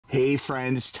Hey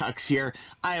friends, Tux here.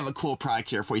 I have a cool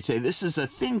product here for you today. This is a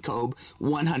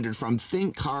THINKOBD100 from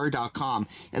THINKCAR.com,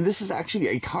 and this is actually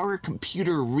a car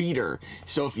computer reader.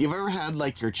 So if you've ever had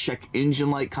like your check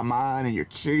engine light come on and you're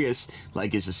curious,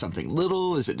 like is this something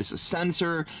little? Is it just a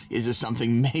sensor? Is this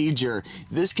something major?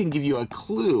 This can give you a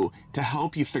clue to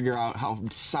help you figure out how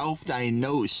to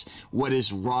self-diagnose what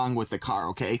is wrong with the car,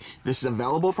 okay? This is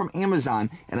available from Amazon,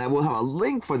 and I will have a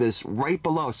link for this right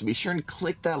below, so be sure and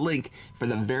click that link for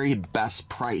the very best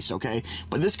price, okay?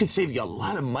 But this could save you a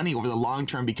lot of money over the long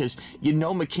term because you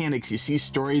know mechanics, you see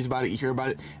stories about it, you hear about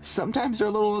it. Sometimes they're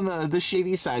a little on the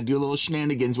shady side, do a little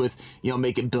shenanigans with, you know,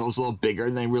 making bills a little bigger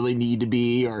than they really need to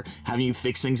be, or having you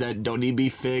fix things that don't need to be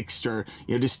fixed, or,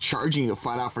 you know, just charging you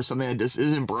flat out for something that just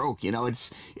isn't broke. You know,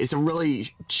 it's a really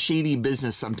shady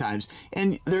business sometimes.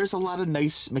 And there's a lot of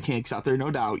nice mechanics out there, no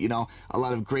doubt, you know, a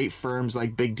lot of great firms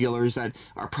like big dealers that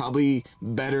are probably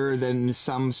better than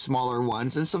some smaller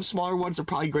ones, and some smaller ones are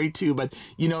probably great too, but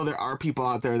you know there are people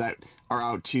out there that are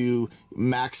out to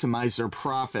maximize their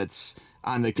profits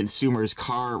on the consumer's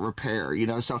car repair, you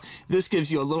know, so this gives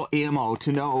you a little ammo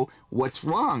to know what's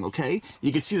wrong, okay?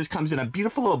 You can see this comes in a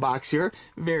beautiful little box here.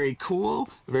 Very cool,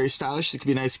 very stylish. It could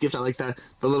be a nice gift. I like the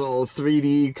little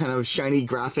 3D kind of shiny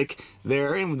graphic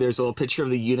there, and there's a little picture of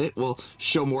the unit. We'll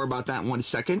show more about that in 1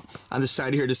 second. On the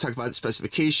side here, just talk about the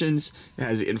specifications. It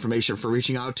has information for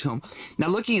reaching out to them. Now,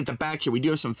 looking at the back here, we do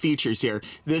have some features here.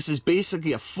 This is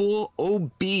basically a full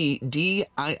OBD2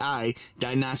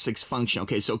 diagnostics function,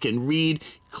 okay? So it can read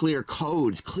clear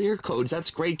codes. That's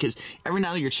great because every now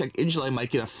and then your check engine light might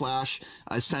get a flash,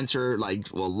 a sensor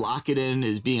like will lock it in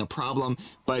as being a problem,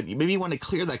 but maybe you want to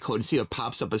clear that code and see if it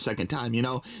pops up a second time, you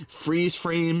know. Freeze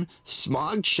frame,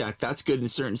 smog check, that's good in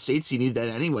certain states, you need that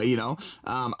anyway, you know.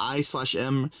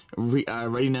 I/M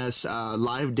readiness,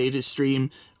 live data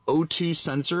stream, O2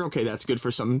 sensor, okay, that's good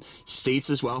for some states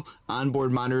as well.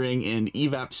 Onboard monitoring and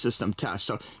evap system test.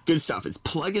 So good stuff. It's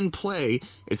plug and play.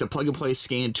 It's a plug and play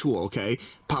scan tool, okay?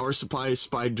 Power supply is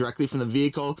supplied directly from the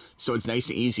vehicle, so it's nice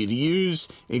and easy to use,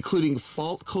 including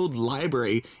fault code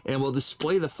library, and we'll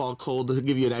display the fault code to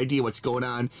give you an idea what's going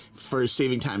on for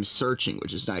saving time searching,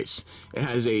 which is nice. It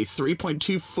has a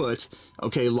 3.2 foot,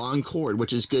 okay, long cord,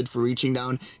 which is good for reaching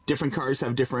down. Different cars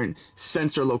have different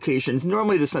sensor locations.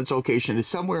 Normally the sensor location is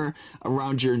somewhere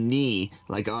around your knee,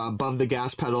 like above the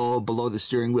gas pedal, below the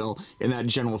steering wheel, in that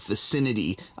general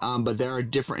vicinity. But there are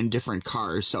different in different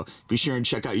cars, so be sure and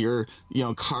check out your, you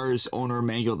know, car's owner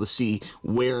manual to see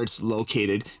where it's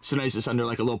located. Sometimes it's under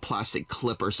like a little plastic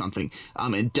clip or something.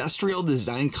 Industrial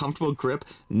design, comfortable grip,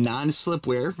 non-slip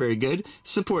wear, very good.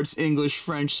 Supports English,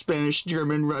 French, Spanish,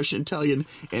 German, Russian, Italian,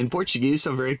 and Portuguese,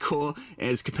 so very cool. And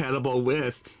it's compatible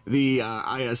with the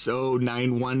ISO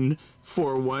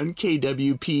 9141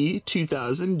 KWP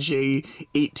 2000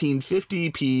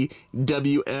 J1850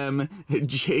 PWM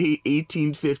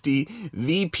J1850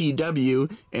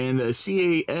 VPW and the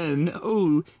CANOBDII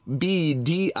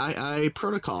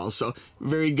protocol. So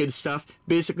very good stuff.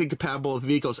 Basically compatible with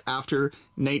vehicles after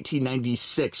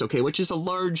 1996, okay, which is a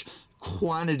large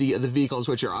quantity of the vehicles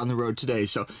which are on the road today.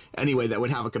 So anyway, that would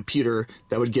have a computer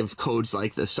that would give codes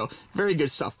like this. So very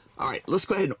good stuff. All right, let's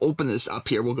go ahead and open this up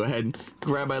here. We'll go ahead and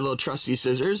grab my little trusty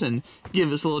scissors and give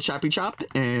this a little choppy chop,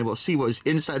 and we'll see what's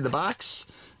inside the box.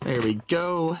 There we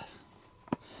go.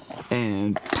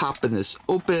 And popping this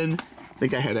open. I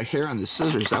think I had a hair on the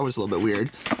scissors. That was a little bit weird.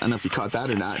 I don't know if you caught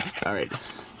that or not. All right.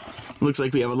 Looks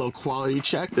like we have a little quality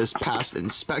check. This passed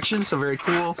inspection, so very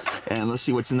cool. And let's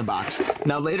see what's in the box.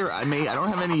 Now later, I don't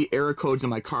have any error codes in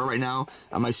my car right now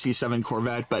on my C7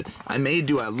 Corvette, but I may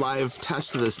do a live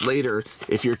test of this later.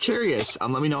 If you're curious,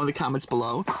 let me know in the comments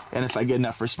below. And if I get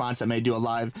enough response, I may do a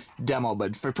live demo.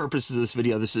 But for purposes of this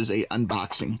video, this is a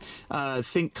unboxing.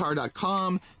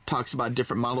 ThinkCAR.com talks about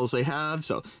different models they have,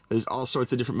 so there's all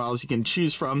sorts of different models you can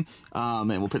choose from, and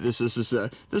we'll put this as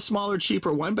the smaller,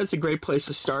 cheaper one, but it's a great place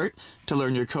to start to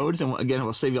learn your codes, and again, it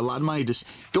will save you a lot of money.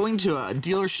 Just going to a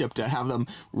dealership to have them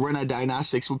run a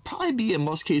diagnostics would probably be, in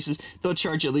most cases, they'll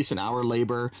charge you at least an hour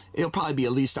labor. It'll probably be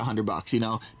at least $100, you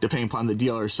know, depending upon the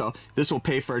dealer, so this will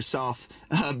pay for itself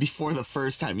before the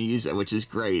first time you use it, which is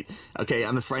great. Okay,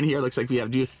 on the front here, looks like we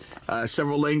have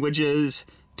several languages.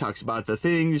 Talks about the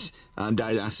things,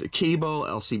 diagnostic cable,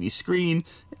 LCD screen,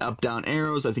 up down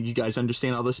arrows. I think you guys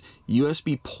understand all this.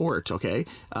 USB port, okay,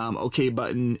 OK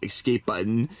button, escape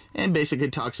button, and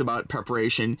basically talks about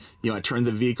preparation. You know, turn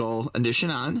the vehicle ignition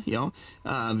on. You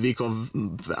know, vehicle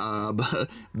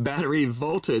battery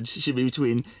voltage should be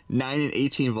between 9 and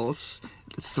 18 volts.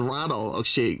 Throttle,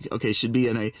 okay, should be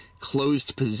in a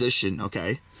closed position,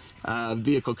 okay.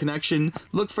 vehicle connection.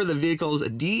 Look for the vehicle's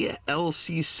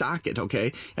DLC socket,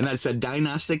 okay? And that's a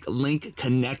diagnostic link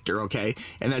connector, okay?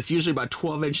 And that's usually about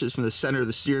 12 inches from the center of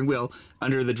the steering wheel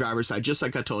under the driver's side, just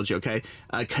like I told you, okay?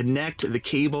 Connect the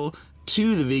cable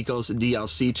to the vehicle's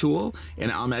DLC tool,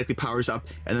 and it automatically powers up,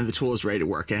 and then the tool is ready to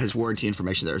work. It has warranty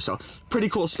information there, so pretty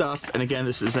cool stuff. And again,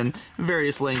 this is in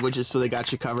various languages, so they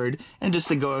got you covered. And just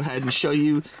to go ahead and show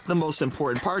you the most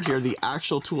important part here, the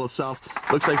actual tool itself,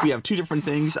 looks like we have two different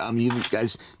things. You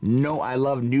guys know I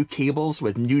love new cables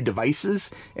with new devices,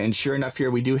 and sure enough,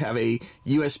 here we do have a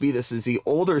USB. This is the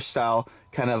older style,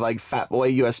 kind of like fat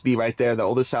boy USB right there, the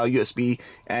older style USB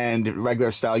and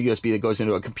regular style USB that goes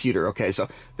into a computer. Okay, so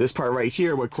this part right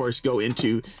here would of course go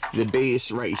into the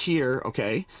base right here.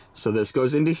 Okay, so this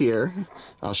goes into here.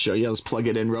 I'll show you. Let's plug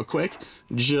it in real quick,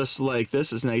 just like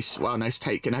this. Is nice. Wow, nice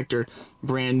tight connector,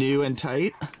 brand new and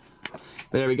tight.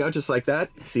 There we go, just like that.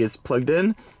 See, it's plugged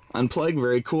in. Unplug,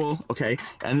 very cool. Okay,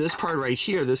 and this part right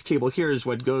here, this cable here, is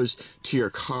what goes to your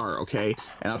car. Okay,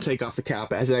 and I'll take off the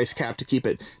cap. It has a nice cap to keep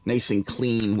it nice and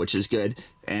clean, which is good.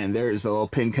 And there's a little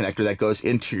pin connector that goes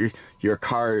into your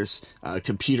car's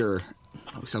computer.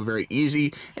 So very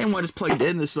easy. And when it's plugged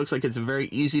in, this looks like it's very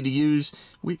easy to use.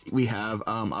 We have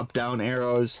up down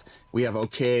arrows, we have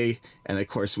OK, and of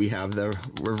course we have the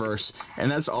reverse, and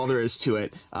that's all there is to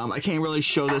it. I can't really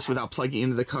show this without plugging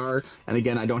into the car, and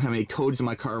again, I don't have any codes in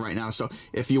my car right now, so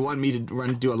if you want me to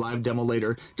do a live demo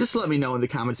later, just let me know in the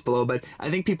comments below. But I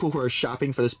think people who are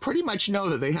shopping for this pretty much know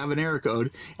that they have an error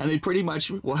code, and they pretty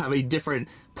much will have a different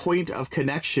point of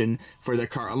connection for their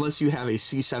car, unless you have a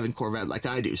C7 Corvette like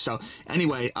I do. So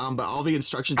anyway, but all the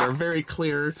instructions are very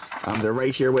clear. They're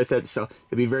right here with it, so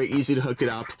it'd be very easy to hook it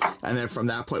up. And then from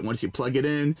that point, once you plug it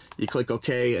in, you click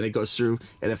OK, and it goes through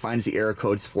and it finds the error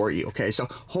codes for you. Okay, so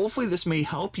hopefully this may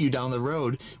help you down the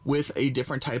road with a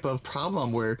different type of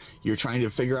problem where you're trying to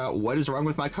figure out what is wrong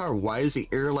with my car. Why is the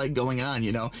error light going on?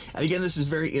 You know, and again, this is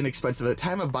very inexpensive. At the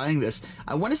time of buying this,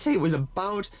 I want to say it was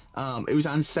about it was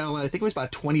on sale, and I think it was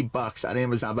about 20 bucks on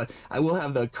Amazon. But I will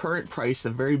have the current price, the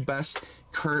very best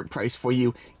current price for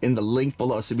you in the link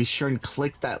below, so be sure and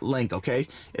click that link. Okay,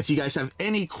 if you guys have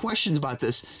any questions about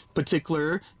this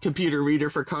particular computer reader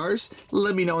for cars,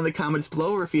 let me know in the comments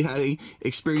below, or if you had any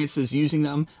experiences using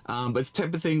them. But it's the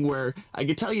type of thing where I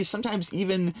could tell you sometimes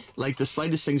even like the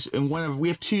slightest things. In we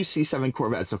have two C7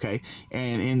 Corvettes, okay,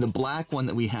 and in the black one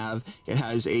that we have, it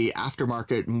has a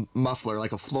aftermarket muffler,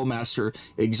 like a Flowmaster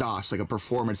exhaust, like a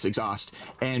performance exhaust,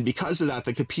 and because of that,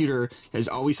 the computer has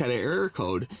always had an error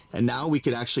code, and now we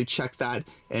could actually check that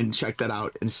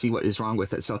out and see what is wrong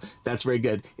with it. So that's very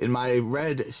good. In my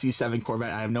red C7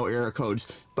 Corvette, I have no error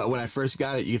codes, but when I first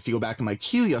got it, if you go back in my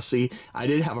queue, you'll see I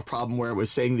did have a problem where it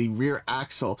was saying the rear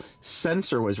axle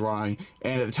sensor was wrong,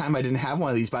 and at the time I didn't have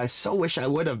one of these, but I so wish I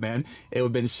would have, man. It would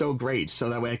have been so great, so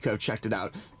that way I could have checked it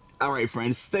out. All right,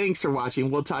 friends, thanks for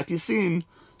watching. We'll talk to you soon.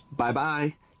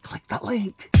 Bye-bye. Click that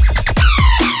link.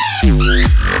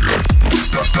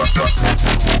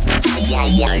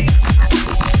 Yeah.